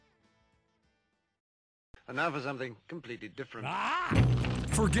And now for something completely different.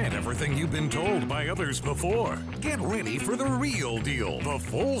 Forget everything you've been told by others before. Get ready for the real deal, the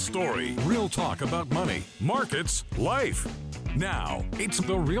full story, real talk about money, markets, life. Now, it's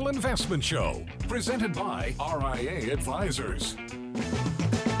The Real Investment Show, presented by RIA Advisors.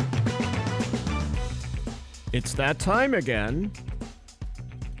 It's that time again.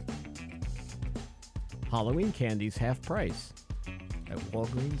 Halloween candy's half price at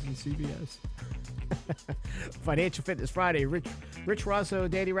Walgreens and CVS. Financial Fitness Friday. Rich Rosso,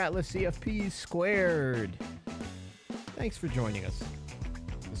 Danny Ratliff, CFP Squared. Thanks for joining us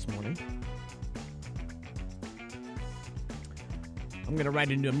this morning. I'm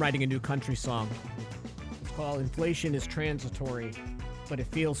writing a new country song. It's called Inflation is Transitory, but it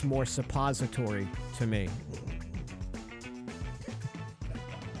feels more suppository to me.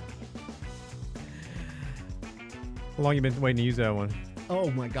 How long you been waiting to use that one? Oh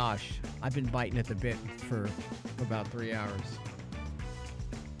my gosh. I've been biting at the bit for about 3 hours.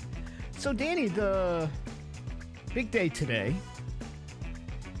 So Danny, the big day today.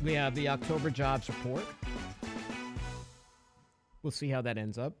 We have the October jobs report. We'll see how that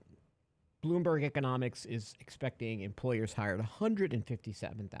ends up. Bloomberg Economics is expecting employers hired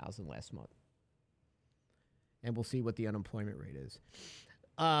 157,000 last month. And we'll see what the unemployment rate is.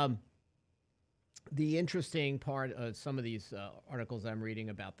 The interesting part of some of these articles I'm reading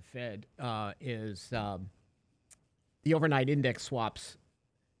about the Fed is the overnight index swaps.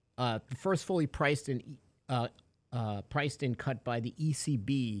 The first fully priced in cut by the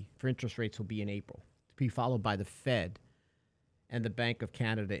ECB for interest rates will be in April, to be followed by the Fed and the Bank of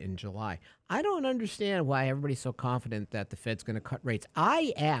Canada in July. I don't understand why everybody's so confident that the Fed's going to cut rates.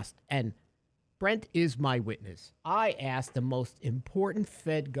 I asked, and Brent is my witness, I asked the most important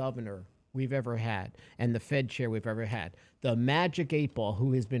Fed governor we've ever had and the Fed chair we've ever had, the Magic 8 Ball,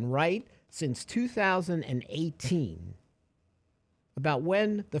 who has been right since 2018 about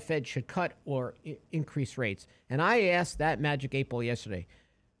when the Fed should cut or increase rates. And I asked that Magic 8 Ball yesterday,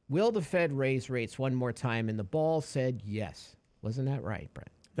 will the Fed raise rates one more time? And the ball said yes. Wasn't that right, Brent?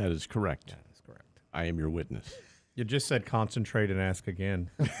 That is correct. That is correct. I am your witness. You just said concentrate and ask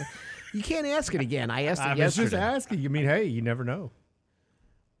again. You can't ask it again. I asked it I was yesterday. just asking. I mean, hey, you never know.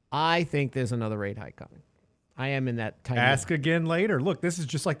 I think there's another rate hike coming. I am in that tiny. Ask again later. Look, this is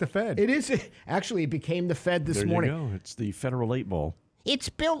just like the Fed. It is. Actually, it became the Fed this There morning. you go. It's the Federal 8 Ball. It's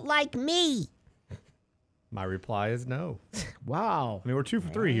built like me. My reply is no. Wow. I mean, we're 2 for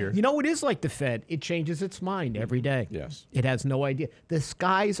 3 here. You know, it is like the Fed. It changes its mind every day. Yes. It has no idea. The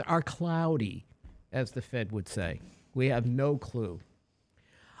skies are cloudy, as the Fed would say. We have no clue.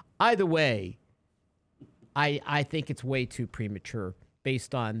 Either way, I think it's way too premature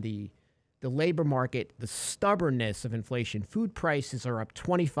based on the labor market, the stubbornness of inflation. Food prices are up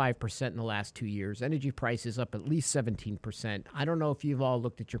 25% in the last 2 years. Energy prices up at least 17%. I don't know if you've all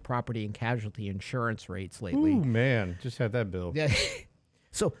looked at your property and casualty insurance rates lately. Ooh, man. Just had that bill. Yeah.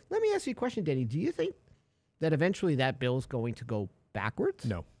 So let me ask you a question, Danny. Do you think that eventually that bill is going to go backwards?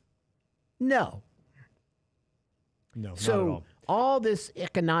 No. No. No, So not at all. all this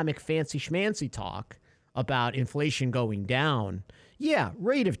economic fancy schmancy talk about inflation going down, yeah,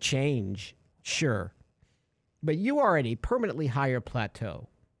 rate of change, sure. But you are at a permanently higher plateau.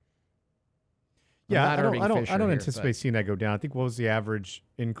 Yeah, Not Irving I Fisher don't here, anticipate but- seeing that go down. I think what was the average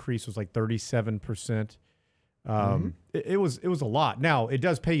increase was like 37%. It was a lot. Now, it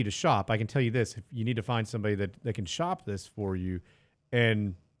does pay you to shop. I can tell you this. If you need to find somebody that can shop this for you,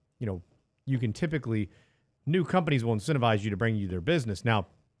 and you can typically, new companies will incentivize you to bring you their business. Now,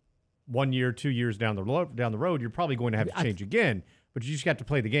 1 year, 2 years down the road, you're probably going to have to change again, but you just got to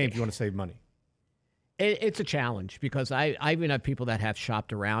play the game if you want to save money. It's a challenge because I even have people that have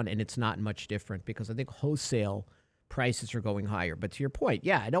shopped around and it's not much different because I think wholesale prices are going higher. But to your point,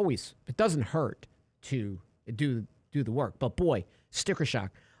 yeah, it doesn't hurt to do the work. But boy, sticker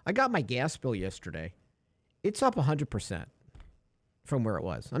shock. I got my gas bill yesterday. It's up 100% from where it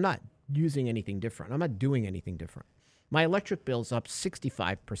was. I'm not using anything different. I'm not doing anything different. My electric bill's up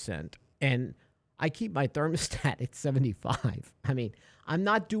 65%, and I keep my thermostat at 75. I mean, I'm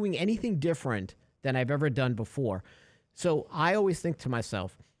not doing anything different than I've ever done before. So I always think to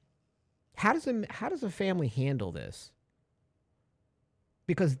myself, how does a family handle this?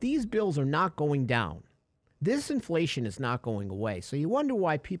 Because these bills are not going down. This inflation is not going away. So you wonder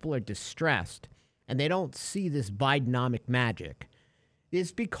why people are distressed and they don't see this Bidenomic magic.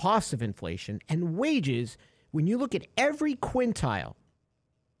 It's because of inflation and wages. When you look at every quintile,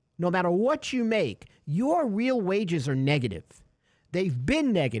 no matter what you make, your real wages are negative. They've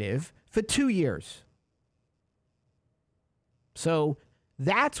been negative for 2 years. So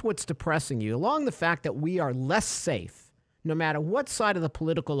That's what's depressing you, along the fact that we are less safe. No matter what side of the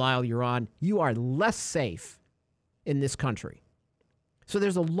political aisle you're on, you are less safe in this country. So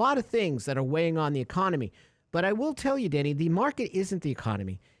there's a lot of things that are weighing on the economy. But I will tell you, Danny, the market isn't the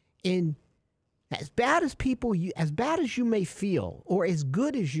economy. In as bad as you may feel, or as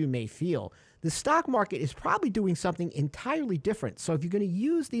good as you may feel, the stock market is probably doing something entirely different. So if you're going to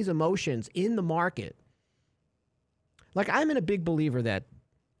use these emotions in the market, like I'm a big believer that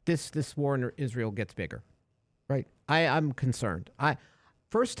this war in Israel gets bigger, right? I'm concerned.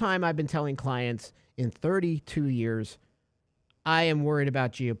 First time I've been telling clients in 32 years, I am worried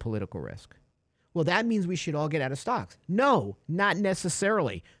about geopolitical risk. Well, that means we should all get out of stocks. No, not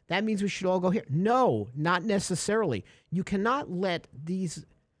necessarily. That means we should all go here. No, not necessarily. You cannot let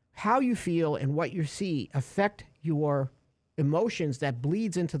how you feel and what you see affect your emotions that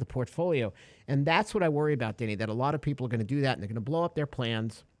bleeds into the portfolio. And that's what I worry about, Danny, that a lot of people are going to do that and they're going to blow up their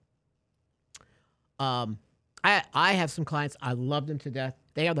plans. I have some clients. I love them to death.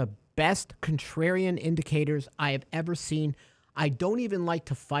 They are the best contrarian indicators I have ever seen. I don't even like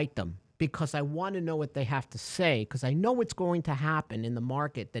to fight them, because I want to know what they have to say, because I know what's going to happen in the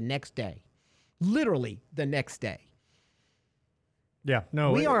market the next day. Literally the next day. Yeah,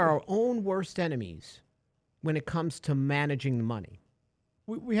 no. We are our own worst enemies when it comes to managing the money.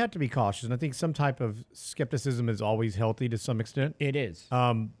 We have to be cautious, and I think some type of skepticism is always healthy to some extent. It is.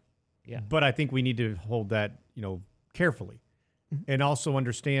 Yeah. But I think we need to hold that, carefully, and also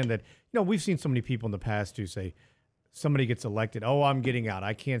understand that, we've seen so many people in the past who say, somebody gets elected, oh, I'm getting out.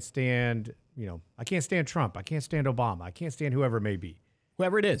 I can't stand, I can't stand Trump. I can't stand Obama. I can't stand whoever it may be.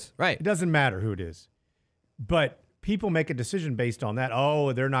 Whoever it is, right. It doesn't matter who it is. But people make a decision based on that.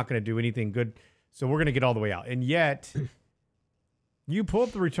 Oh, they're not going to do anything good, so we're going to get all the way out. And yet, you pull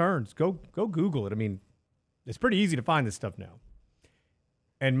up the returns. Go Google it. I mean, it's pretty easy to find this stuff now.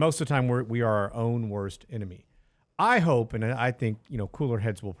 And most of the time, we are our own worst enemy. I hope, and I think, cooler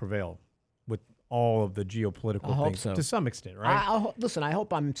heads will prevail with all of the geopolitical things to some extent, right? Listen, I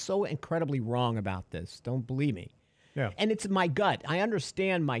hope I'm so incredibly wrong about this. Don't believe me. Yeah. And it's my gut. I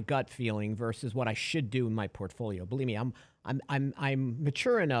understand my gut feeling versus what I should do in my portfolio. Believe me, I'm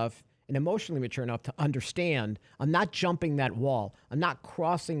mature enough and emotionally mature enough to understand I'm not jumping that wall. I'm not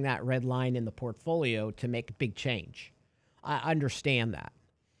crossing that red line in the portfolio to make a big change. I understand that.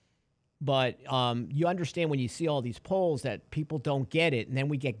 But you understand when you see all these polls that people don't get it, and then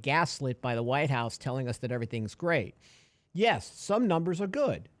we get gaslit by the White House telling us that everything's great. Yes, some numbers are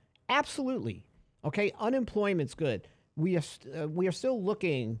good. Absolutely. Okay, unemployment's good. We are still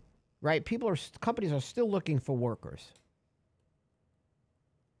looking, right? Companies are still looking for workers.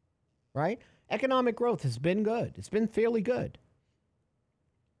 Right? Economic growth has been good. It's been fairly good.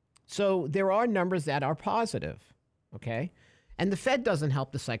 So there are numbers that are positive. Okay? And the Fed doesn't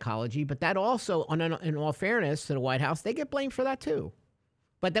help the psychology, but that also, in all fairness to the White House, they get blamed for that too.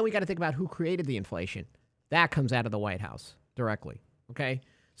 But then we got to think about who created the inflation. That comes out of the White House directly, okay?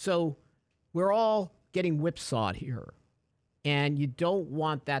 So we're all getting whipsawed here. And you don't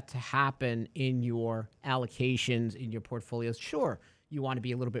want that to happen in your allocations, in your portfolios. Sure, you want to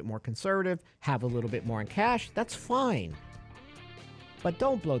be a little bit more conservative, have a little bit more in cash. That's fine. But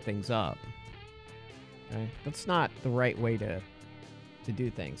don't blow things up. Okay? That's not the right way to do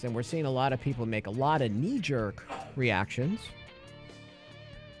things. And we're seeing a lot of people make a lot of knee-jerk reactions,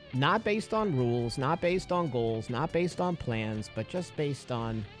 not based on rules, not based on goals, not based on plans, but just based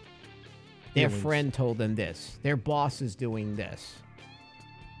on their friend told them this. Their boss is doing this.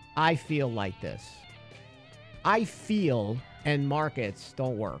 I feel like this. I feel, and markets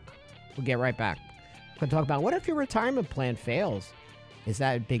don't work. We'll get right back. We're going to talk about what if your retirement plan fails? Is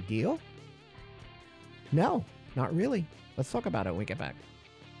that a big deal? No, not really. Let's talk about it when we get back.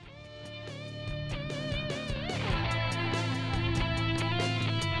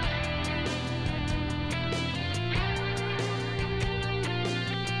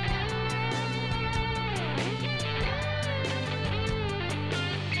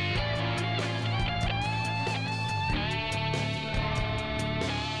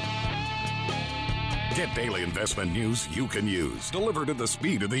 Get daily investment news you can use, delivered at the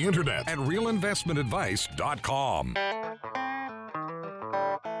speed of the internet at realinvestmentadvice.com.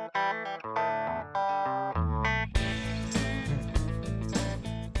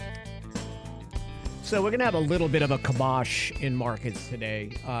 So we're going to have a little bit of a kibosh in markets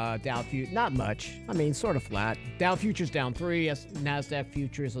today. Dow Futures, not much. I mean, sort of flat. Dow Futures down 3. NASDAQ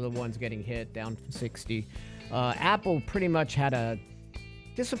Futures are the ones getting hit, down 60. Apple pretty much had a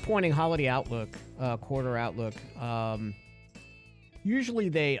disappointing holiday outlook, quarter outlook. Usually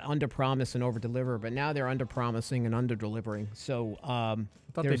they underpromise and overdeliver, but now they're underpromising and underdelivering. So I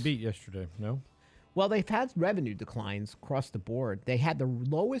thought they there's- beat yesterday. No. well, they've had revenue declines across the board. They had the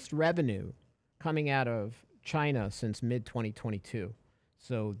lowest revenue coming out of China since mid-2022.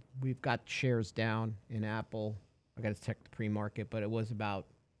 So we've got shares down in Apple. I got to check the pre-market, but it was about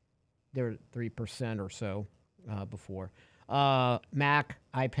they're 3% or so before. Mac,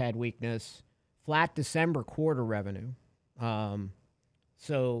 iPad weakness, flat December quarter revenue.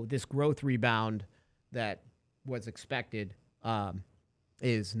 So this growth rebound that was expected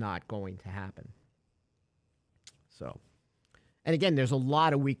is not going to happen. So, and again, there's a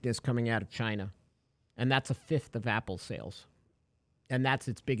lot of weakness coming out of China, and that's a fifth of Apple's sales, and that's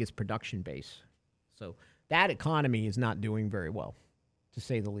its biggest production base. So that economy is not doing very well, to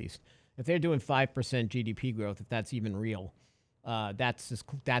say the least. If they're doing 5% GDP growth, if that's even real, that's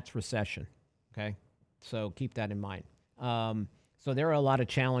recession. Okay, so keep that in mind. So there are a lot of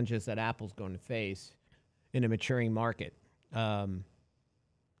challenges that Apple's going to face in a maturing market. And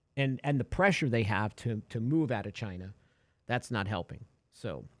the pressure they have to move out of China, that's not helping.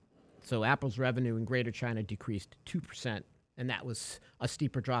 So Apple's revenue in Greater China decreased 2%, and that was a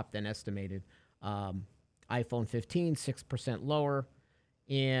steeper drop than estimated. iPhone 15, 6% lower.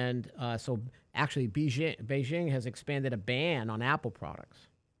 And so actually Beijing has expanded a ban on Apple products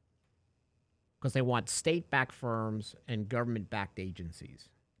because they want state-backed firms and government-backed agencies.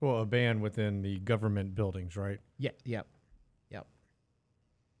 Well, a ban within the government buildings, right? Yep.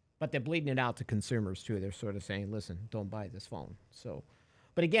 But they're bleeding it out to consumers too. They're sort of saying, "Listen, don't buy this phone." So,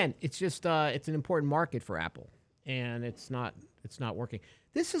 but again, it's just it's an important market for Apple, and it's not working.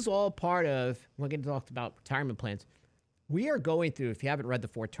 This is all part of we're going to talk about retirement plans. We are going through. If you haven't read The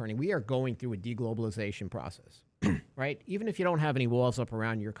Fourth Turning, we are going through a deglobalization process, right? Even if you don't have any walls up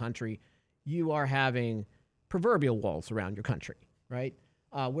around your country, you are having proverbial walls around your country, right?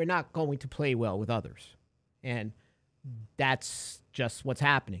 We're not going to play well with others, and that's just what's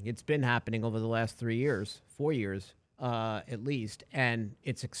happening. It's been happening over the last 4 years, at least, and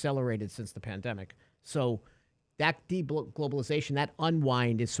it's accelerated since the pandemic. So that deglobalization, that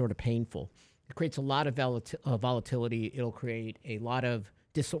unwind is sort of painful. It creates a lot of volatility. It'll create a lot of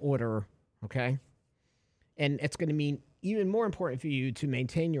disorder, okay? And it's going to mean even more important for you to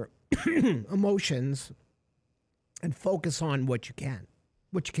maintain your emotions and focus on what you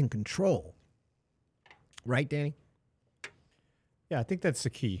can control. Right, Danny? Yeah, I think that's the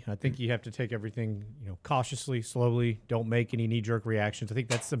key. I think you have to take everything, cautiously, slowly. Don't make any knee-jerk reactions. I think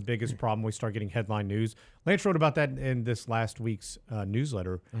that's the biggest problem. We start getting headline news. Lance wrote about that in this last week's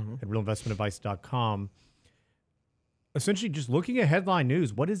newsletter at realinvestmentadvice.com. Essentially, just looking at headline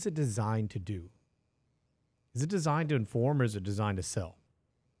news, what is it designed to do? Is it designed to inform or is it designed to sell?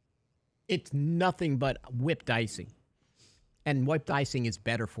 It's nothing but whipped icing. And whipped icing is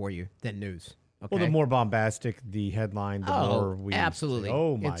better for you than news. Okay? Well, the more bombastic the headline, the more we absolutely. say,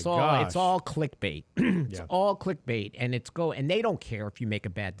 oh my gosh. It's all clickbait. It's Yeah. all clickbait, and and they don't care if you make a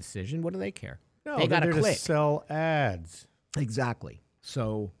bad decision. What do they care? No, they got they're to there click. to sell ads. Exactly.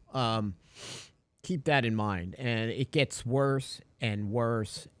 So keep that in mind, and it gets worse and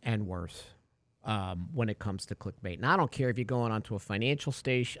worse and worse when it comes to clickbait. And I don't care if you're going onto a financial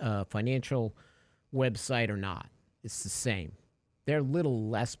website or not. It's the same. They're a little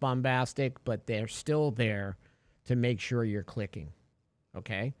less bombastic, but they're still there to make sure you're clicking.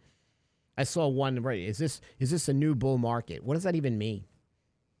 Okay? I saw one, right, is this a new bull market? What does that even mean?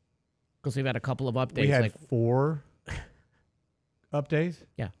 Because we've had a couple of updates. We had 4 updates.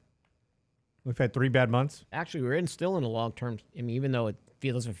 Yeah. We've had 3 bad months. Actually, we're still in a long-term. I mean, even though it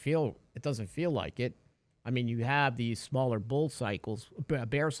doesn't feel like it. I mean, you have these smaller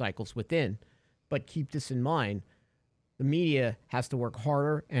bear cycles within, but keep this in mind. The media has to work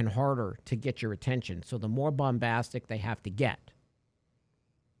harder and harder to get your attention. So the more bombastic they have to get.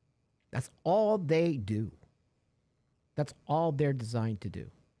 That's all they do. That's all they're designed to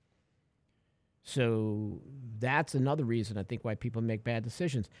do. So that's another reason I think why people make bad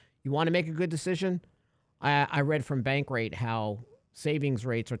decisions. You want to make a good decision? I read from Bankrate how savings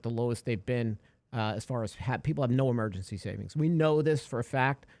rates are at the lowest they've been as far as people have no emergency savings. We know this for a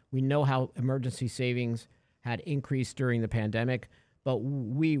fact. We know how emergency savings had increased during the pandemic, but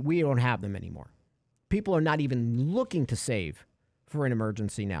we don't have them anymore. People are not even looking to save for an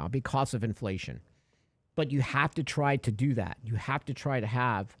emergency now because of inflation. But you have to try to do that. You have to try to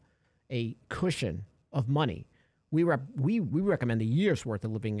have a cushion of money. We recommend a year's worth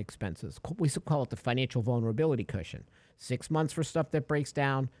of living expenses. We call it the financial vulnerability cushion. 6 months for stuff that breaks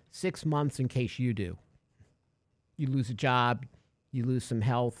down, 6 months in case you do. You lose a job, you lose some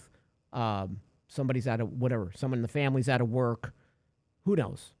health, somebody's out of whatever, someone in the family's out of work, Who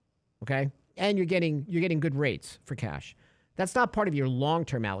knows? Okay, and you're getting good rates for cash. That's not part of your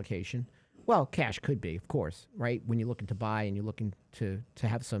long-term allocation. Well, cash could be, of course, right? When you're looking to buy and you're looking to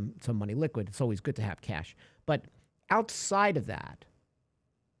have some money liquid, it's always good to have cash. But outside of that,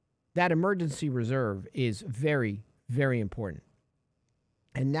 that emergency reserve is very, very important.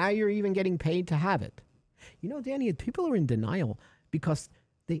 And now you're even getting paid to have it. You know, Danny, people are in denial because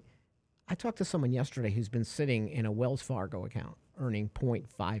I talked to someone yesterday who's been sitting in a Wells Fargo account earning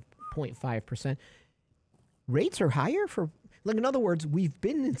 0.5%. Rates are higher for, like, in other words, we've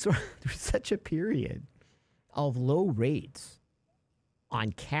been in through such a period of low rates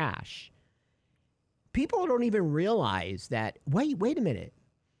on cash. People don't even realize that, wait a minute.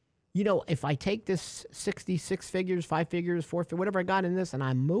 You know, if I take this 66 figures, 5 figures, 4 figures, whatever I got in this, and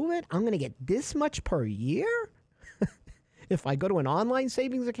I move it, I'm going to get this much per year? If I go to an online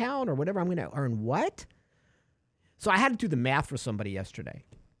savings account or whatever, I'm going to earn what? So I had to do the math for somebody yesterday.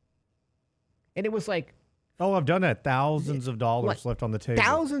 And it was like, Oh, I've done that. Thousands of dollars left on the table.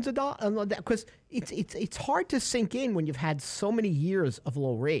 thousands of dollars. Because it's hard to sink in when you've had so many years of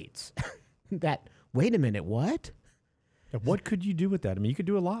low rates that, wait a minute, what? What could you do with that? I mean, you could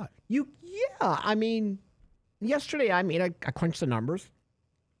do a lot. Yesterday, I crunched the numbers,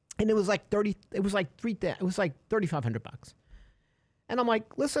 and it was like $3,500. And I'm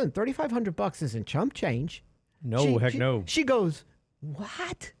like, listen, $3,500 isn't chump change. No, no. She goes,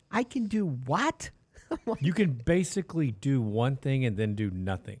 what? I can do what? You can basically do one thing and then do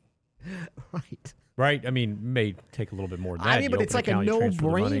nothing. Right. Right? I mean, may take a little bit more than that. But You it's open like a an account, you transfer the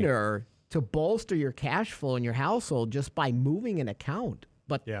money. no-brainer to bolster your cash flow in your household just by moving an account.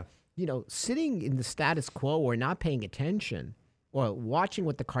 But, Yeah. Sitting in the status quo or not paying attention or watching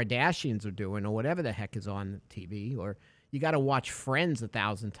what the Kardashians are doing or whatever the heck is on TV, or you got to watch Friends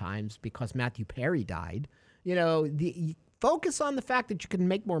 1,000 times because Matthew Perry died. You focus on the fact that you can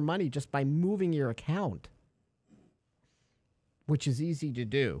make more money just by moving your account, which is easy to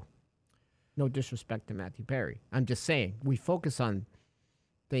do. No disrespect to Matthew Perry. I'm just saying we focus on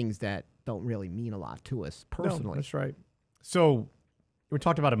things that don't really mean a lot to us personally. No, that's right. So we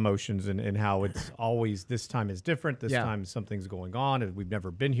talked about emotions and how it's always this time is different. This time something's going on and we've never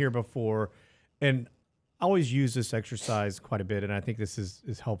been here before. And I always use this exercise quite a bit, and I think this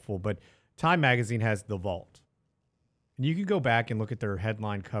is helpful. But Time Magazine has The Vault. And you can go back and look at their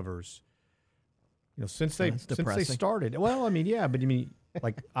headline covers. Since they started. Well,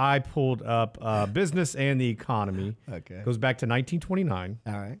 like I pulled up Business and the Economy. Okay. Goes back to 1929.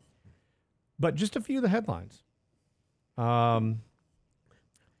 All right. But just a few of the headlines.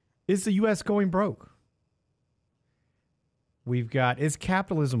 Is the U.S. going broke? We've got, is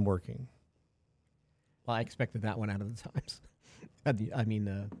capitalism working? Well, I expected that one out of the Times.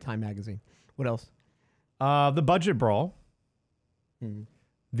 Time Magazine. What else? The budget brawl.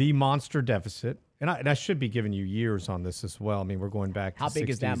 The monster deficit. And I should be giving you years on this as well. I mean, we're going back to How big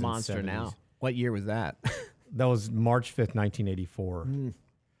is that 60s monster and 70s. now? What year was that? That was March 5th, 1984.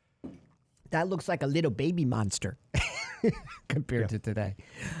 That looks like a little baby monster compared to today.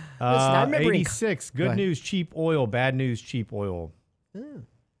 Listen, I remember 86, good news, cheap oil. Bad news, cheap oil.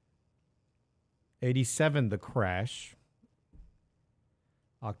 87, the crash.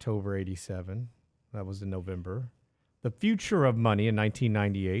 October 87. That was in November. The future of money in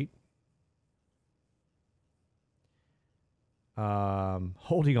 1998.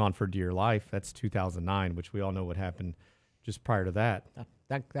 Holding on for dear life. That's 2009, which we all know what happened just prior to that.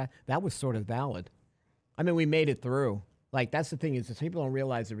 That was sort of valid. I mean, we made it through. Like, that's the thing is people don't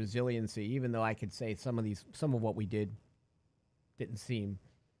realize the resiliency, even though I could say some of what we did didn't seem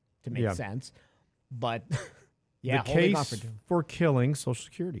to make sense. But, the case for killing Social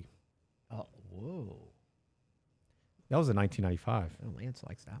Security. Oh, whoa. That was in 1995. Oh, Lance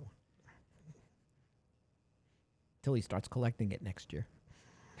likes that one. Till he starts collecting it next year.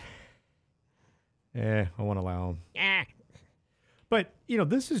 I won't allow him. But,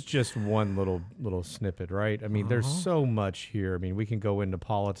 this is just one little snippet, right? I mean, there's so much here. I mean, we can go into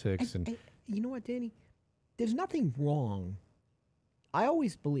politics and you know what, Danny? There's nothing wrong. I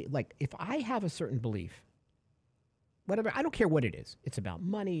always believe, like, if I have a certain belief, whatever, I don't care what it is. It's about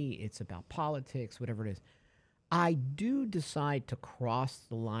money, it's about politics, whatever it is. I do decide to cross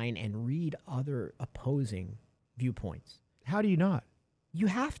the line and read other opposing viewpoints. How do you not? You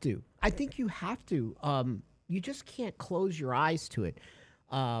have to. I think you have to. You just can't close your eyes to it.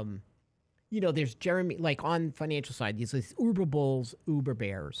 There's Jeremy, like on financial side, these Uber bulls, Uber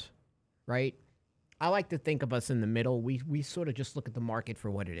bears, right? I like to think of us in the middle. We sort of just look at the market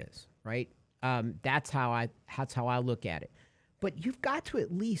for what it is, right? That's how I look at it. But you've got to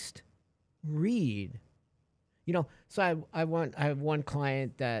at least read. So I have one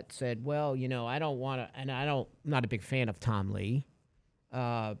client that said, well, I don't want to, and I'm not a big fan of Tom Lee.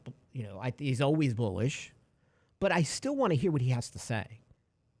 He's always bullish, but I still want to hear what he has to say.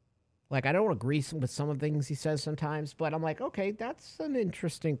 Like, I don't agree with some of the things he says sometimes, but I'm like, okay, that's an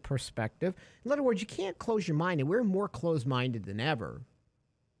interesting perspective. In other words, you can't close your mind, and we're more closed-minded than ever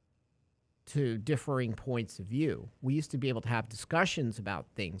to differing points of view. We used to be able to have discussions about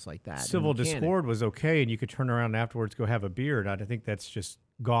things like that. Civil discord was okay, and you could turn around afterwards, go have a beer, and I think that's just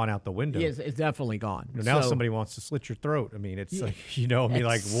gone out the window. Yes, it's definitely gone. Now somebody wants to slit your throat. I mean, it's like,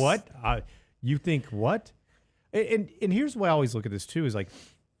 like, what? You think what? And here's the way I always look at this, too, is like,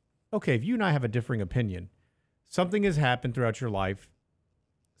 okay, if you and I have a differing opinion, something has happened throughout your life,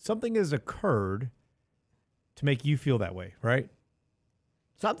 something has occurred to make you feel that way, right?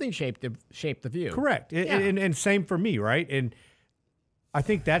 Something shaped the view. Correct. Yeah. And same for me, right? And I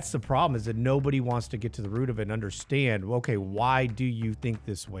think that's the problem, is that nobody wants to get to the root of it and understand, okay, why do you think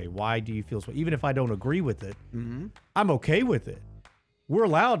this way? Why do you feel this way? Even if I don't agree with it, I'm okay with it. We're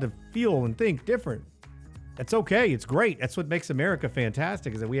allowed to feel and think different. That's okay. It's great. That's what makes America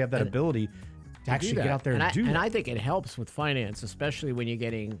fantastic, is that we have that ability to actually get out there and do that. And I think it helps with finance, especially when you're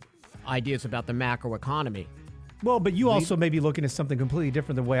getting ideas about the macro economy. Well, but you also may be looking at something completely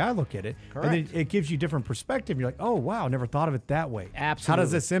different than the way I look at it. Correct. And then it gives you different perspective. You're like, oh, wow, never thought of it that way. Absolutely. How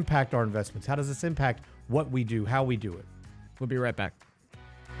does this impact our investments? How does this impact what we do, how we do it? We'll be right back.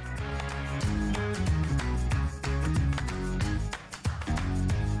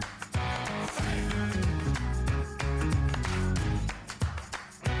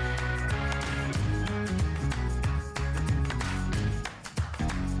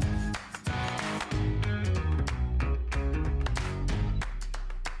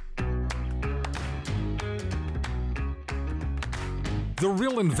 The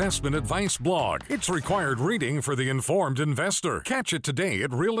Real Investment Advice blog. It's required reading for the informed investor. Catch it today at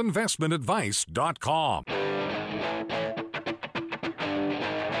realinvestmentadvice.com.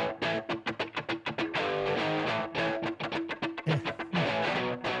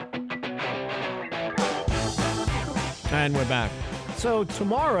 And we're back. So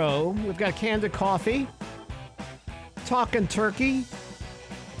tomorrow, we've got Candid Coffee, Talking Turkey,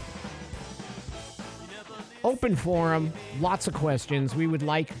 open forum, lots of questions. We would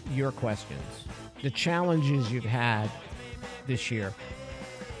like your questions, the challenges you've had this year.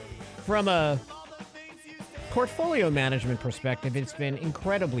 From a portfolio management perspective, it's been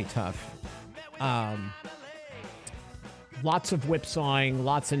incredibly tough. Lots of whipsawing,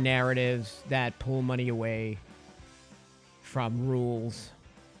 lots of narratives that pull money away from rules.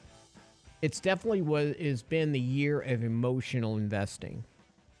 It's definitely has been the year of emotional investing.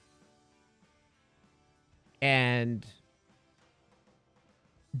 And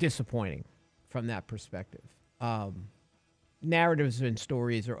disappointing from that perspective. Narratives and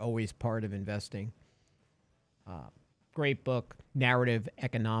stories are always part of investing. Great book, Narrative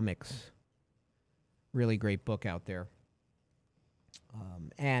Economics. Really great book out there.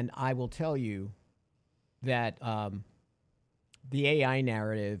 And I will tell you that the AI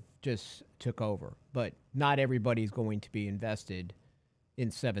narrative just took over. But not everybody's going to be invested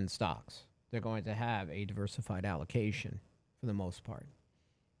in 7 stocks. They're going to have a diversified allocation for the most part.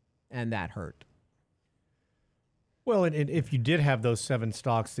 And that hurt. Well, and if you did have those 7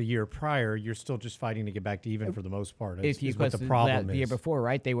 stocks the year prior, you're still just fighting to get back to even for the most part. Is what the problem is. The year before,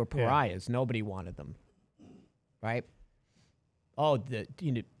 right? They were pariahs. Yeah. Nobody wanted them. Right? Oh,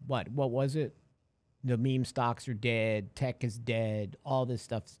 what was it? The meme stocks are dead. Tech is dead. All this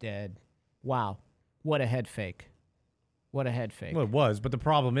stuff's dead. Wow. What a head fake. What a head fake. Well, it was, but the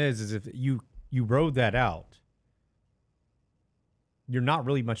problem is if you rode that out, you're not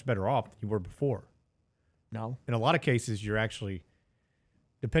really much better off than you were before. No. In a lot of cases, you're actually,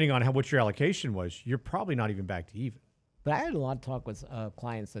 depending on what your allocation was, you're probably not even back to even. But I had a lot of talk with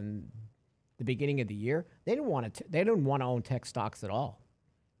clients in the beginning of the year. They didn't want to own tech stocks at all.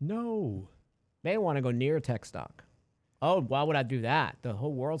 No. They didn't want to go near tech stock. Oh, why would I do that? The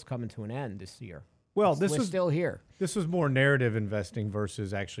whole world's coming to an end this year. Well, we're still here. This was more narrative investing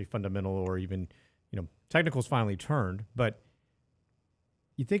versus actually fundamental or even, technical's finally turned. But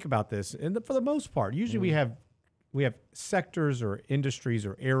you think about this, and for the most part, usually we have sectors or industries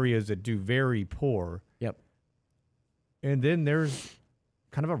or areas that do very poor. Yep. And then there's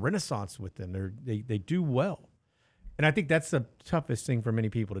kind of a renaissance with them. They do well. And I think that's the toughest thing for many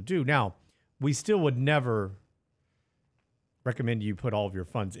people to do. Now, we still would never recommend you put all of your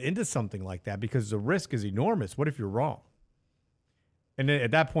funds into something like that because the risk is enormous. What if you're wrong? And then at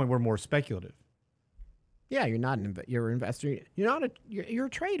that point, we're more speculative. Yeah, you're not you're an investor. You're a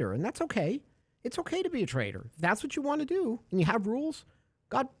trader, and that's okay. It's okay to be a trader. If that's what you want to do and you have rules,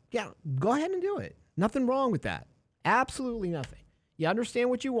 go ahead and do it. Nothing wrong with that. Absolutely nothing. You understand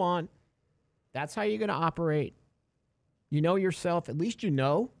what you want. That's how you're going to operate. You know yourself. At least you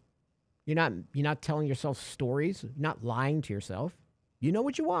know. You're not telling yourself stories. You're not lying to yourself. You know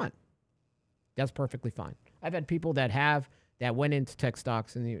what you want. That's perfectly fine. I've had people that went into tech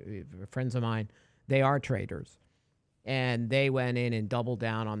stocks, and friends of mine, they are traders. And they went in and doubled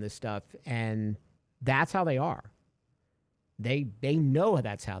down on this stuff, and that's how they are. They know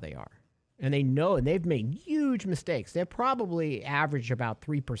that's how they are. And they know, and they've made huge mistakes. They've probably averaged about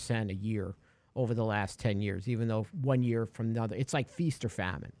 3% a year over the last 10 years, even though 1 year from another, it's like feast or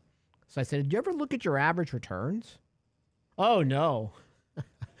famine. So I said, did you ever look at your average returns? Oh, no.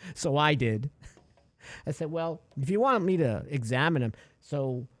 So I did. I said, well, if you want me to examine them.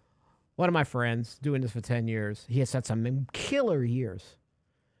 So one of my friends doing this for 10 years, he has had some killer years.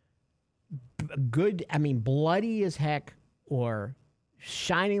 Bloody as heck or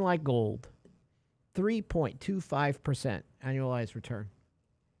shining like gold. 3.25% annualized return.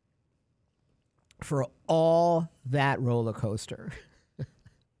 For all that roller coaster.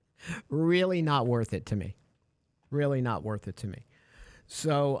 Really not worth it to me. Really not worth it to me.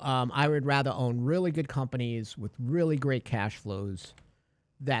 So I would rather own really good companies with really great cash flows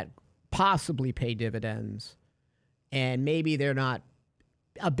that possibly pay dividends, and maybe they're not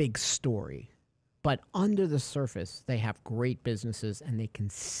a big story, but under the surface, they have great businesses and they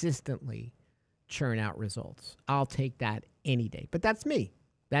consistently churn out results. I'll take that any day. But that's me.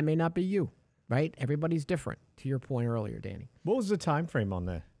 That may not be you, right? Everybody's different, to your point earlier, Danny. What was the time frame on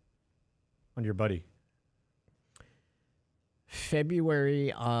that? On your buddy?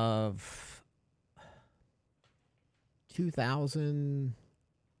 February of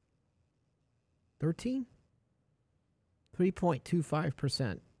 2013,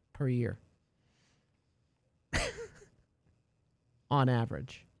 3.25% per year on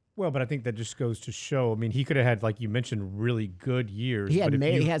average. Well, but I think that just goes to show. I mean, he could have had, like you mentioned, really good years. He but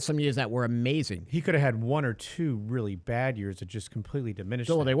he had some years that were amazing. He could have had 1 or 2 really bad years that just completely diminished.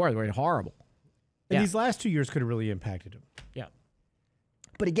 So him. they were horrible. And Yeah. these last 2 years could have really impacted him. Yeah.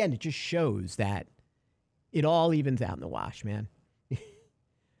 But again, it just shows that it all evens out in the wash, man.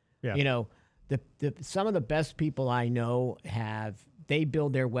 Yeah. You know, some of the best people I know they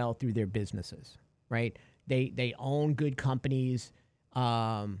build their wealth through their businesses, right? They own good companies.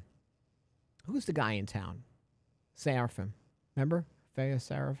 Who's the guy in town? Seraphim. Remember? Faya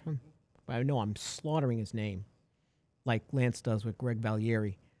Seraphim? I know I'm slaughtering his name like Lance does with Greg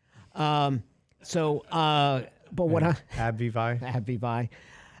Valieri. But what Abvivai.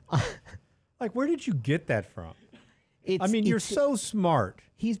 Like, where did you get that from? You're so smart.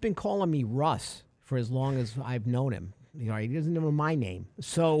 He's been calling me Russ for as long as I've known him. He doesn't know my name.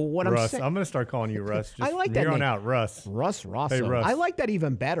 So what I'm saying, I'm going to start calling you Russ. Just I like from that here on name. out, Russ. Russ Rosso. Hey, Russ. I like that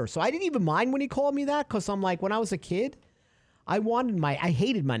even better. So I didn't even mind when he called me that because I'm like, when I was a kid, I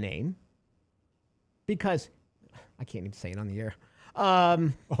hated my name because I can't even say it on the air.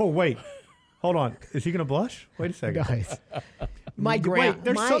 Oh, wait. Hold on. Is he going to blush? Wait a second. Guys,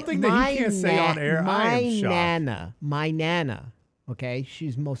 There's something that he can't say on air. I am shocked. My Nana, okay?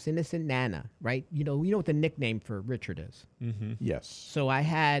 She's most innocent Nana, right? You know what the nickname for Richard is. Mm-hmm. Yes. So I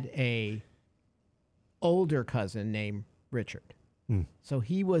had a older cousin named Richard. So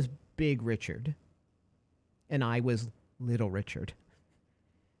he was Big Richard, and I was Little Richard.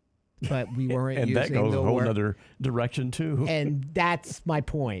 But we weren't and using that goes the a whole word. other direction, too. And that's my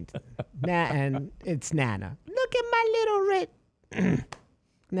point. And it's Nana. Look at my little Rich.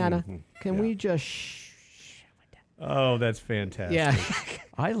 Nana, can we just Oh, that's fantastic. Yeah.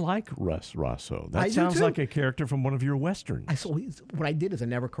 I like Russ Rosso. I That do sounds too. like a character from one of your westerns. What I did is I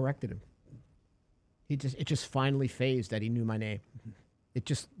never corrected him. It just finally phased that he knew my name. It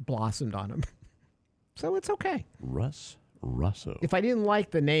just blossomed on him. So it's okay. Russ Rosso. If I didn't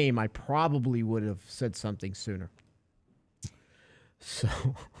like the name, I probably would have said something sooner. So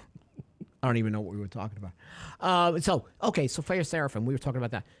I don't even know what we were talking about. So Faya Seraphim, we were talking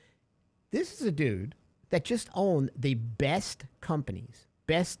about that. This is a dude that just owned the best companies,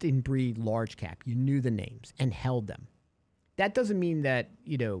 best in breed large cap. You knew the names and held them. That doesn't mean that,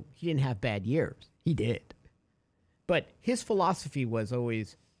 he didn't have bad years. He did. But his philosophy was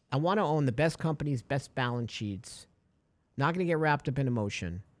always, I want to own the best companies, best balance sheets, not going to get wrapped up in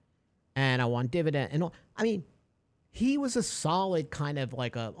emotion, and I want dividend. And he was a solid kind of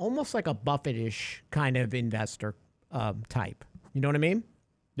almost like a Buffett-ish kind of investor type. You know what I mean?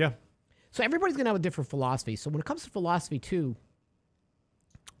 Yeah. So everybody's going to have a different philosophy. So when it comes to philosophy, too,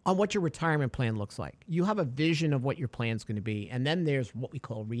 on what your retirement plan looks like, you have a vision of what your plan's going to be, and then there's what we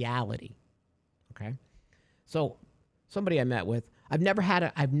call reality. Okay. So somebody I met with, I've never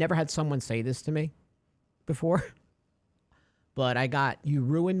had someone say this to me before, but you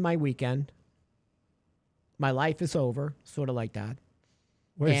ruined my weekend. My life is over, sort of like that.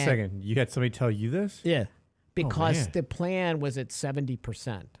 Wait a second. You had somebody tell you this? Yeah. Because man. the plan was at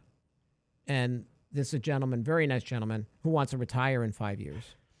 70%. And this is a gentleman, very nice gentleman, who wants to retire in 5 years.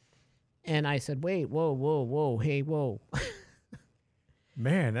 And I said, wait, whoa, hey, whoa.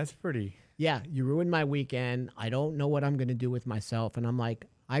 Man, that's pretty. Yeah, you ruined my weekend. I don't know what I'm going to do with myself. And I'm like,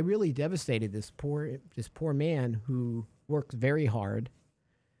 I really devastated this poor man who works very hard.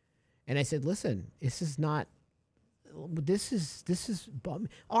 And I said, listen, this is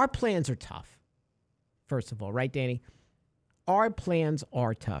our plans are tough. First of all, right, Danny? Our plans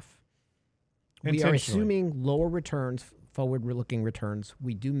are tough. We are assuming lower returns, forward-looking returns.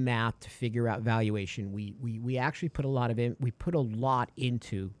 We do math to figure out valuation. We actually put a lot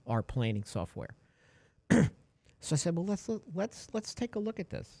into our planning software. So I said, well, let's take a look at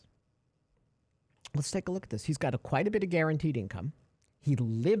this. Let's take a look at this. He's got quite a bit of guaranteed income. He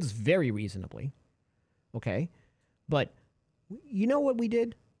lives very reasonably. Okay, but you know what we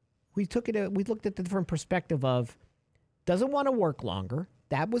did? We looked at the different perspective of doesn't want to work longer.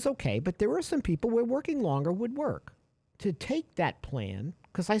 That was okay, but there were some people where working longer would work. To take that plan,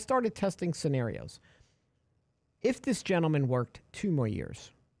 because I started testing scenarios. If this gentleman worked 2 more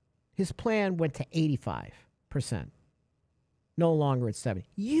years, his plan went to 85%. No longer at 70%.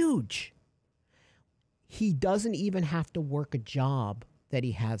 Huge. He doesn't even have to work a job that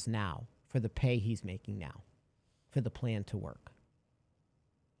he has now for the pay he's making now, for the plan to work.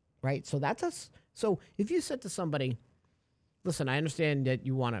 Right? So so if you said to somebody, listen, I understand that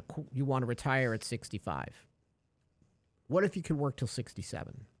you want to retire at 65. What if you could work till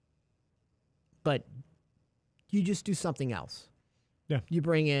 67? But you just do something else. Yeah.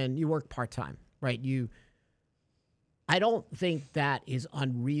 You work part-time, right? I don't think that is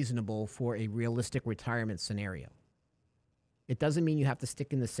unreasonable for a realistic retirement scenario. It doesn't mean you have to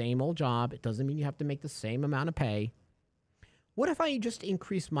stick in the same old job. It doesn't mean you have to make the same amount of pay. What if I just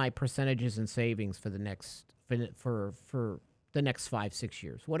increase my percentages and savings for the next 5-6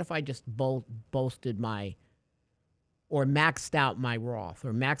 years? What if I just boasted or maxed out my Roth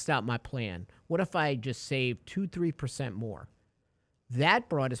or maxed out my plan? What if I just saved 2-3% more? That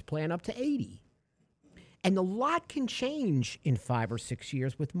brought his plan up to 80. And a lot can change in 5 or 6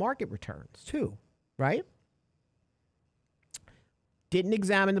 years with market returns too, right? Didn't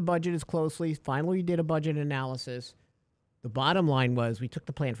examine the budget as closely. Finally, we did a budget analysis. The bottom line was we took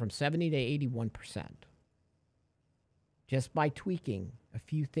the plan from 70 to 81%. Just by tweaking a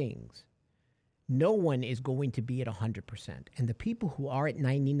few things. No one is going to be at 100%. And the people who are at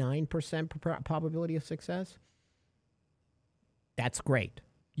 99% probability of success, that's great.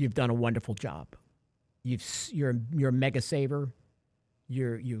 You've done a wonderful job. You're a mega saver.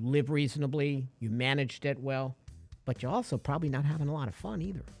 You live reasonably. You manage debt well. But you're also probably not having a lot of fun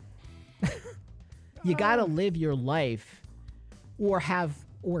either. You got to live your life or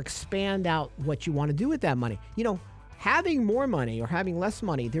expand out what you want to do with that money. You know, having more money or having less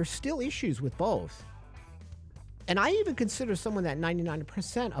money, there's still issues with both. And I even consider someone that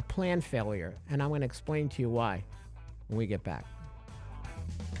 99% a plan failure. And I'm going to explain to you why when we get back.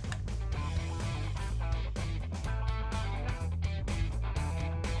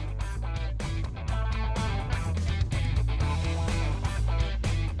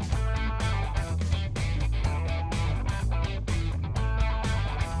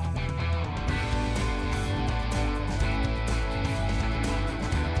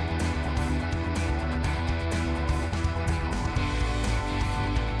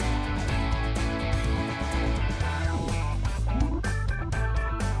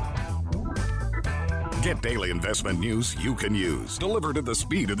 Get daily investment news you can use, delivered at the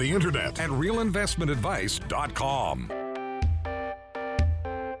speed of the internet at realinvestmentadvice.com.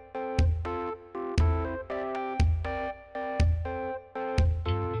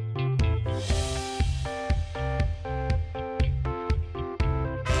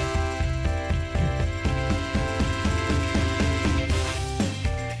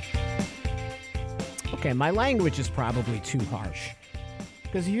 Okay, my language is probably too harsh.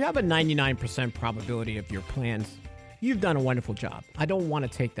 Because if you have a 99% probability of your plans, you've done a wonderful job. I don't want to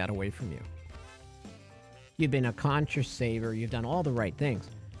take that away from you. You've been a conscious saver. You've done all the right things.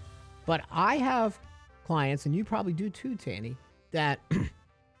 But I have clients, and you probably do too, Tanny, that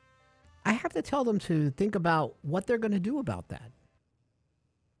I have to tell them to think about what they're going to do about that.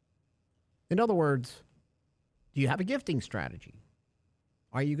 In other words, do you have a gifting strategy?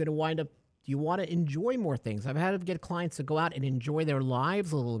 Are you going to wind up Do you want to enjoy more things? I've had to get clients to go out and enjoy their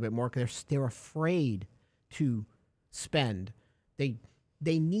lives a little bit more because they're afraid to spend. They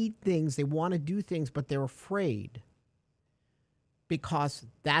need things, they want to do things, but they're afraid because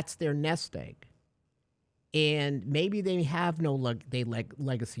that's their nest egg. And maybe they have no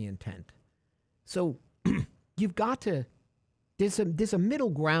legacy intent. So you've got to, there's a middle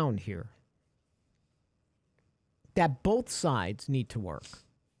ground here that both sides need to work,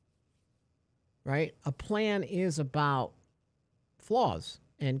 right? A plan is about flaws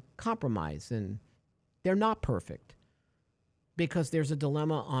and compromise, and they're not perfect because there's a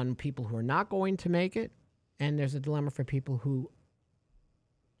dilemma on people who are not going to make it, and there's a dilemma for people who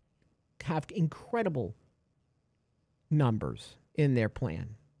have incredible numbers in their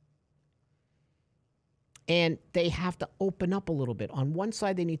plan. And they have to open up a little bit. On one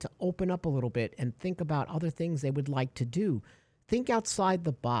side, they need to open up a little bit and think about other things they would like to do. Think outside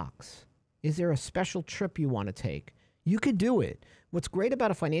the box. Is there a special trip you want to take? You could do it. What's great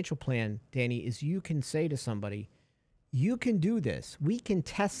about a financial plan, Danny, is you can say to somebody, you can do this. We can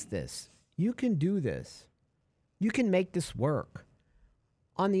test this. You can do this. You can make this work.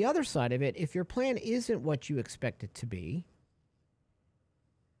 On the other side of it, if your plan isn't what you expect it to be,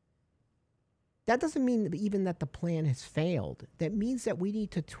 that doesn't mean even that the plan has failed. That means that we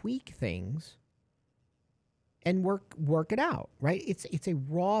need to tweak things and work it out, right? It's a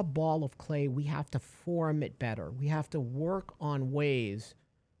raw ball of clay. We have to form it better. We have to work on ways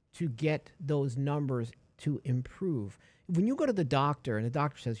to get those numbers to improve. When you go to the doctor and the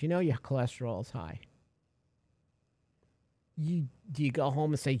doctor says, your cholesterol is high, do you go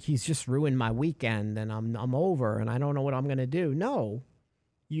home and say, he's just ruined my weekend and I'm over and I don't know what I'm going to do? No,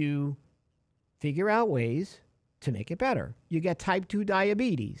 you figure out ways to make it better. You get type 2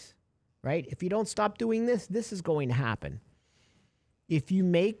 diabetes, right? If you don't stop doing this, this is going to happen. If you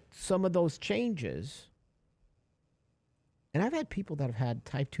make some of those changes, and I've had people that have had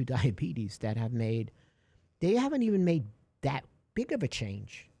type 2 diabetes that they haven't even made that big of a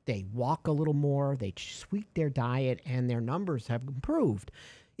change. They walk a little more, they tweak their diet, and their numbers have improved.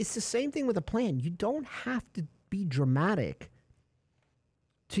 It's the same thing with a plan. You don't have to be dramatic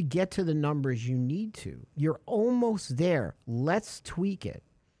to get to the numbers you need to. You're almost there. Let's tweak it.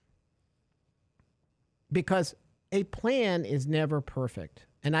 Because a plan is never perfect.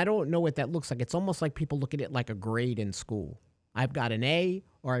 And I don't know what that looks like. It's almost like people look at it like a grade in school. I've got an A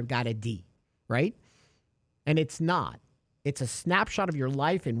or I've got a D, right? And it's not. It's a snapshot of your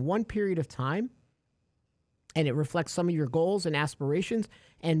life in one period of time, and it reflects some of your goals and aspirations,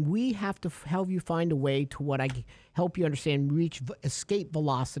 and we have to help you find a way to help you understand, reach escape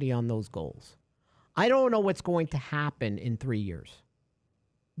velocity on those goals. I don't know what's going to happen in 3 years.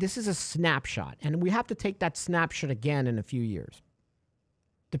 This is a snapshot, and we have to take that snapshot again in a few years,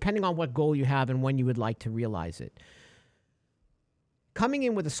 depending on what goal you have and when you would like to realize it. Coming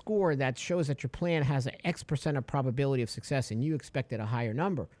in with a score that shows that your plan has an X% of probability of success and you expected a higher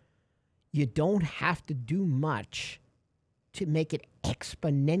number, you don't have to do much to make it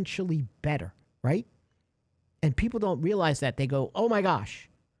exponentially better, right? And people don't realize that. They go, oh my gosh,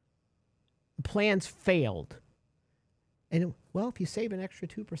 the plan's failed. And well, if you save an extra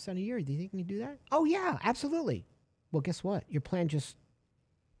 2% a year, do you think you can do that? Oh yeah, absolutely. Well, guess what? Your plan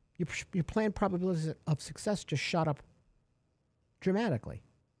probability of success just shot up dramatically.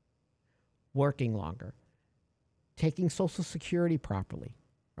 Working longer. Taking Social Security properly,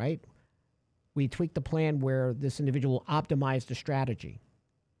 right? We tweaked the plan where this individual optimized the strategy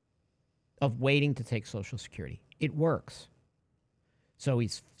of waiting to take Social Security. It works. So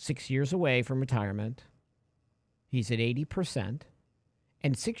he's 6 years away from retirement. He's at 80%.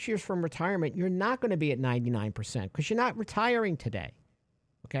 And 6 years from retirement, you're not going to be at 99% because you're not retiring today.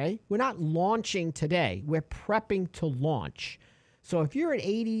 Okay? We're not launching today. We're prepping to launch. So if you're at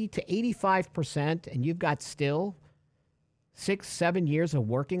 80 to 85% and you've got still 6-7 years of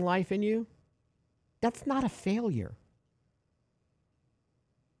working life in you, that's not a failure.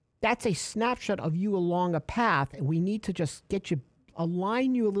 That's a snapshot of you along a path, and we need to just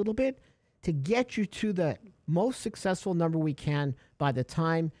align you a little bit to get you to the most successful number we can by the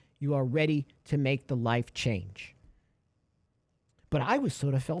time you are ready to make the life change. But I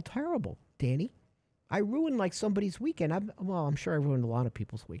felt terrible, Danny. I ruined like somebody's weekend. I'm sure I ruined a lot of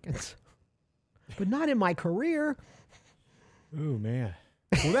people's weekends, but not in my career. Oh man.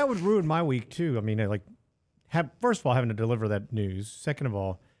 Well, that would ruin my week too. I mean, first of all, having to deliver that news. Second of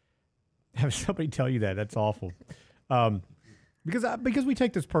all, have somebody tell you that's awful. Because we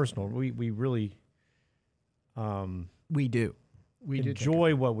take this personal. We really we do. We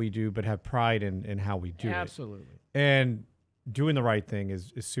enjoy what we do, but have pride in how we do it. Absolutely. And doing the right thing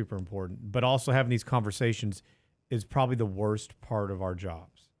is super important, but also having these conversations is probably the worst part of our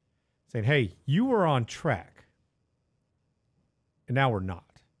jobs. Saying, hey, you were on track and now we're not.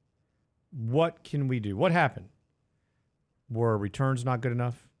 What can we do? What happened? Were returns not good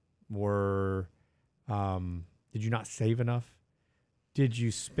enough? Did you not save enough? Did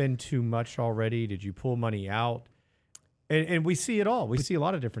you spend too much already? Did you pull money out? And we see it all. We see a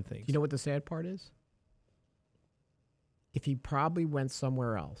lot of different things. You know what the sad part is? If he probably went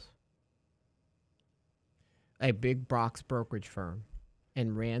somewhere else, a big box brokerage firm,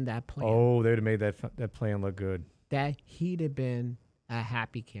 and ran that plan. Oh, they would have made that plan look good. That he'd have been a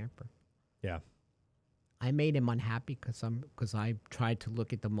happy camper. Yeah. I made him unhappy because I tried to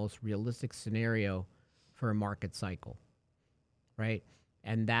look at the most realistic scenario for a market cycle, right?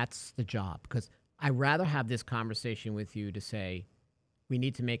 And that's the job, because I'd rather have this conversation with you to say we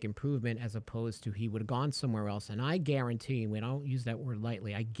need to make improvement as opposed to he would have gone somewhere else. And I guarantee, we don't use that word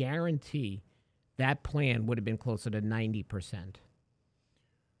lightly, I guarantee that plan would have been closer to 90%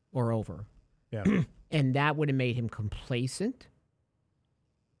 or over. Yeah. And that would have made him complacent.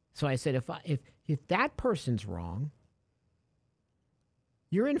 So I said, if that person's wrong,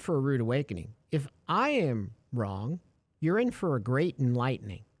 you're in for a rude awakening. If I am wrong, you're in for a great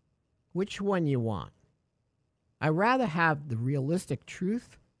enlightening. Which one you want? I'd rather have the realistic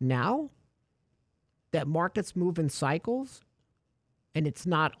truth now that markets move in cycles and it's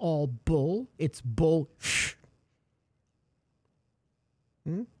not all bull, it's bull.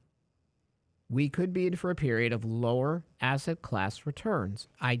 We could be in for a period of lower asset class returns.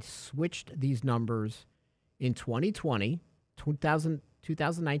 I switched these numbers in 2020,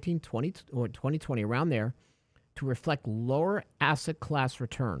 2019, 2020, around there, to reflect lower asset class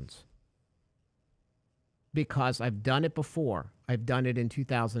returns. Because I've done it before. I've done it in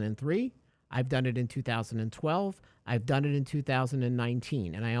 2003. I've done it in 2012. I've done it in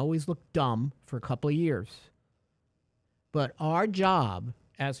 2019. And I always look dumb for a couple of years. But our job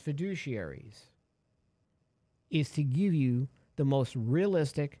as fiduciaries is to give you the most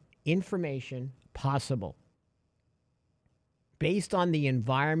realistic information possible based on the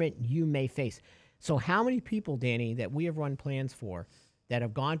environment you may face. So how many people, Danny, that we have run plans for that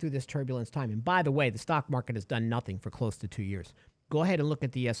have gone through this turbulence time? And by the way, the stock market has done nothing for close to 2 years. Go ahead and look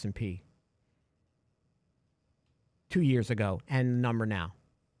at the S&P 2 years ago and the number now,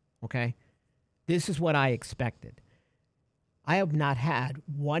 okay? This is what I expected. I have not had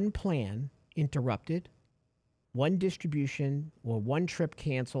one plan interrupted, one distribution or one trip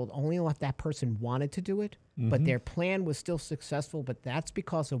canceled, only if that person wanted to do it, but their plan was still successful, but that's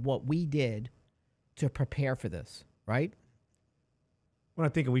because of what we did to prepare for this, right? When I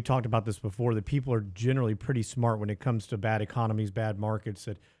think, and we talked about this before, that people are generally pretty smart when it comes to bad economies, bad markets,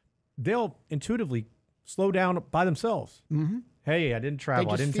 that they'll intuitively slow down by themselves. Mm-hmm. Hey, I didn't travel.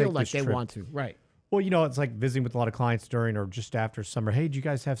 They just I didn't feel take like this they trip. want to, right? Well, it's like visiting with a lot of clients during or just after summer. Hey, did you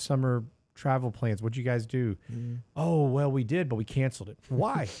guys have summer travel plans? What'd you guys do? Mm-hmm. Oh, well, we did, but we canceled it.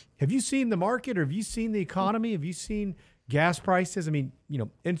 Why? Have you seen the market, or have you seen the economy? Have you seen gas prices? I mean,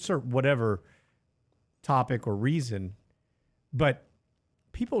 insert whatever topic or reason, but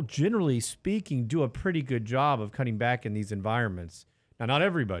people, generally speaking, do a pretty good job of cutting back in these environments. Now, not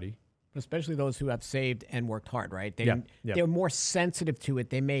everybody. Especially those who have saved and worked hard, right? Yeah. They're more sensitive to it.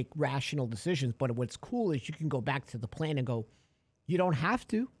 They make rational decisions. But what's cool is you can go back to the plan and go, you don't have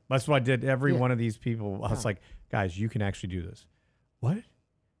to. That's what I did. Every one of these people, I was like, guys, you can actually do this. What?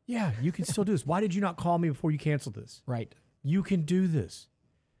 Yeah, you can still do this. Why did you not call me before you canceled this? Right. You can do this.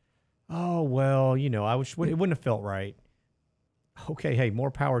 Oh, well, I wish it wouldn't have felt right. Okay, hey, more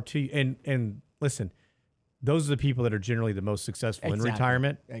power to you. And listen, those are the people that are generally the most successful in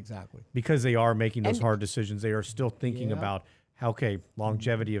retirement. Exactly. Because they are making those hard decisions. They are still thinking about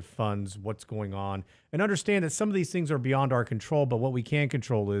longevity of funds, what's going on, and understand that some of these things are beyond our control, but what we can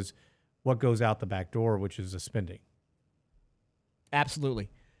control is what goes out the back door, which is the spending. Absolutely.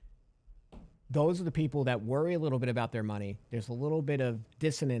 Those are the people that worry a little bit about their money. There's a little bit of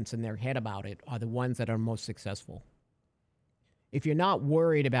dissonance in their head about it, are the ones that are most successful. If you're not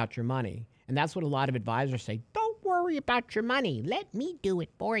worried about your money, and that's what a lot of advisors say, don't worry about your money. Let me do it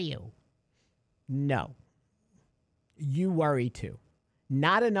for you. No. You worry too.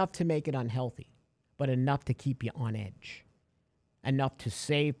 Not enough to make it unhealthy, but enough to keep you on edge. Enough to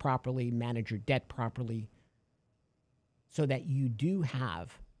save properly, manage your debt properly, so that you do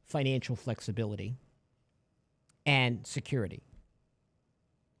have financial flexibility and security.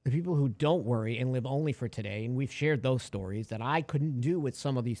 The people who don't worry and live only for today, and we've shared those stories, that I couldn't do what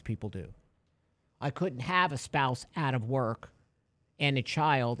some of these people do. I couldn't have a spouse out of work and a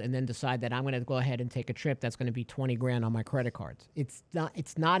child and then decide that I'm going to go ahead and take a trip that's going to be 20 grand on my credit cards. It's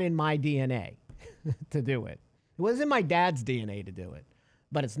not in my DNA to do it. It was in my dad's DNA to do it,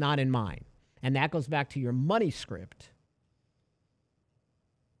 but it's not in mine. And that goes back to your money script.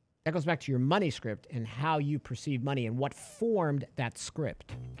 That goes back to your money script and how you perceive money and what formed that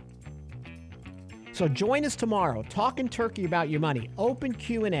script. So join us tomorrow, talking turkey about your money. Open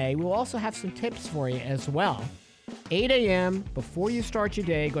Q&A. We'll also have some tips for you as well. 8 a.m. before you start your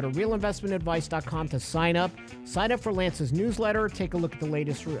day, go to realinvestmentadvice.com to sign up. Sign up for Lance's newsletter. Take a look at the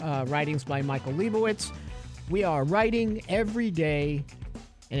latest writings by Michael Leibowitz. We are writing every day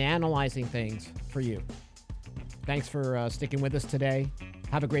and analyzing things for you. Thanks for sticking with us today.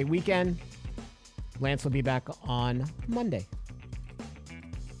 Have a great weekend. Lance will be back on Monday.